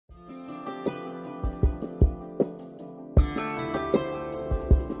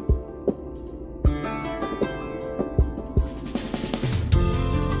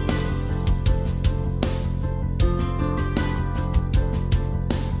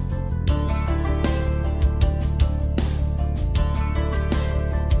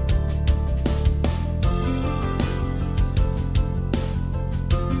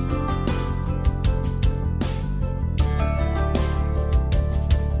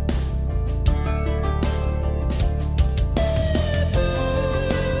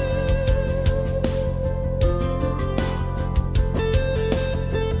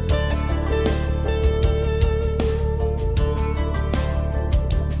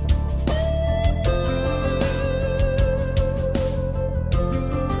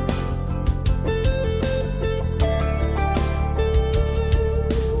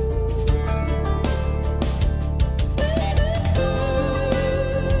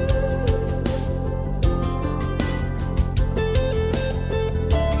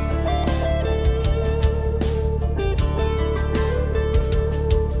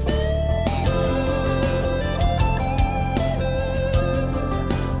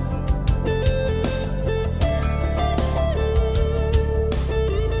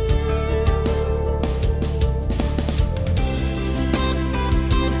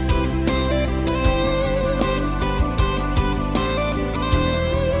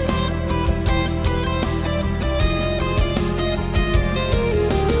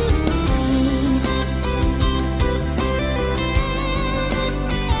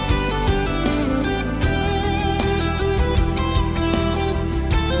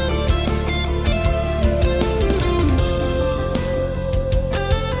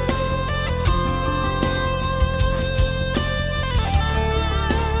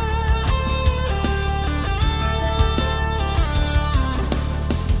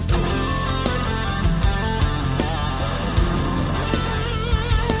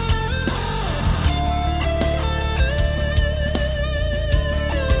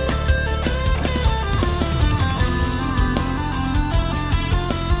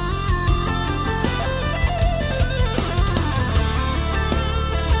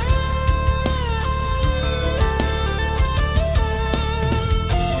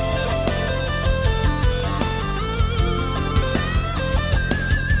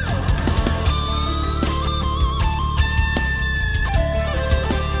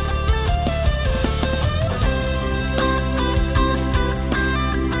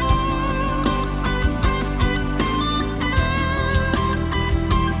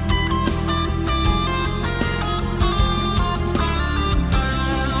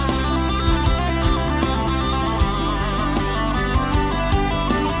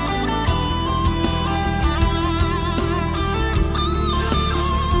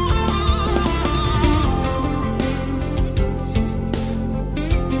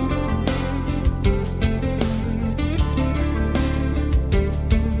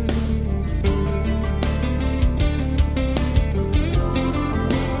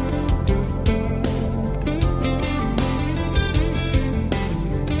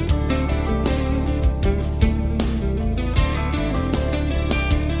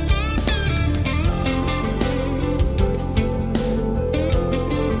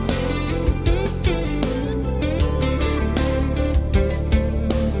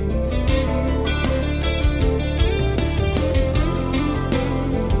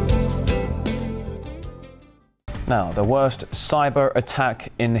The worst cyber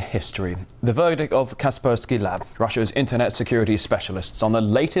attack in history. The verdict of Kaspersky Lab, Russia's internet security specialists, on the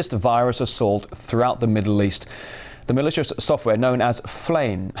latest virus assault throughout the Middle East. The malicious software known as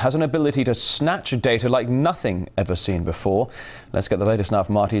Flame has an ability to snatch data like nothing ever seen before. Let's get the latest now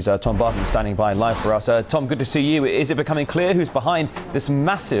from RT's Tom Barton standing by live for us. Tom, good to see you. Is it becoming clear who's behind this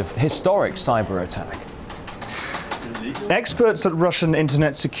massive, historic cyber attack? Experts at Russian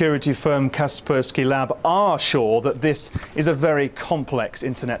internet security firm Kaspersky Lab are sure that this is a very complex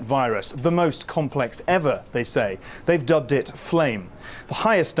internet virus, the most complex ever, they say. They've dubbed it Flame. The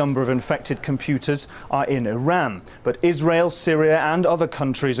highest number of infected computers are in Iran, but Israel, Syria and other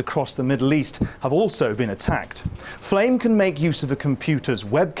countries across the Middle East have also been attacked. Flame can make use of a computer's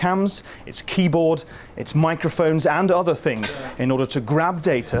webcams, its keyboard, its microphones and other things in order to grab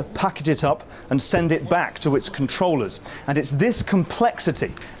data, package it up and send it back to its controllers. And it's this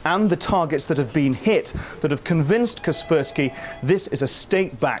complexity and the targets that have been hit that have convinced Kaspersky this is a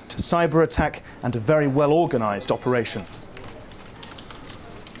state-backed cyber attack and a very well-organized operation.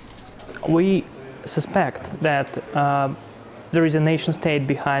 We suspect that there is a nation-state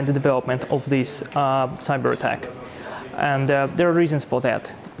behind the development of this cyber attack, and there are reasons for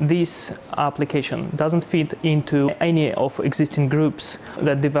that. This application doesn't fit into any of existing groups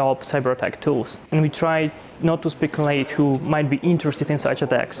that develop cyber attack tools, and we try not to speculate who might be interested in such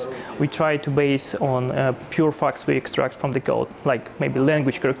attacks. We try to base on pure facts we extract from the code, like maybe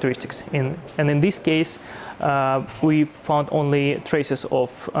language characteristics. And in this case, we found only traces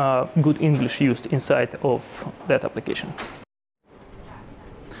of good English used inside of that application.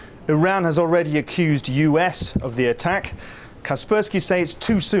 Iran has already accused US of the attack. Kaspersky say it's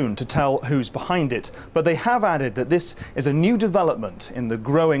too soon to tell who's behind it, but they have added that this is a new development in the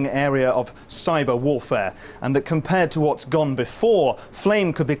growing area of cyber warfare, and that compared to what's gone before,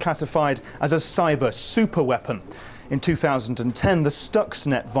 Flame could be classified as a cyber superweapon. In 2010, the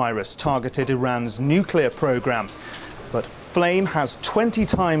Stuxnet virus targeted Iran's nuclear program. But Flame has 20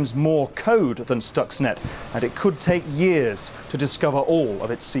 times more code than Stuxnet, and it could take years to discover all of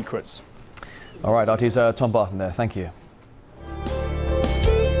its secrets. All right, RT's Tom Barton there. Thank you.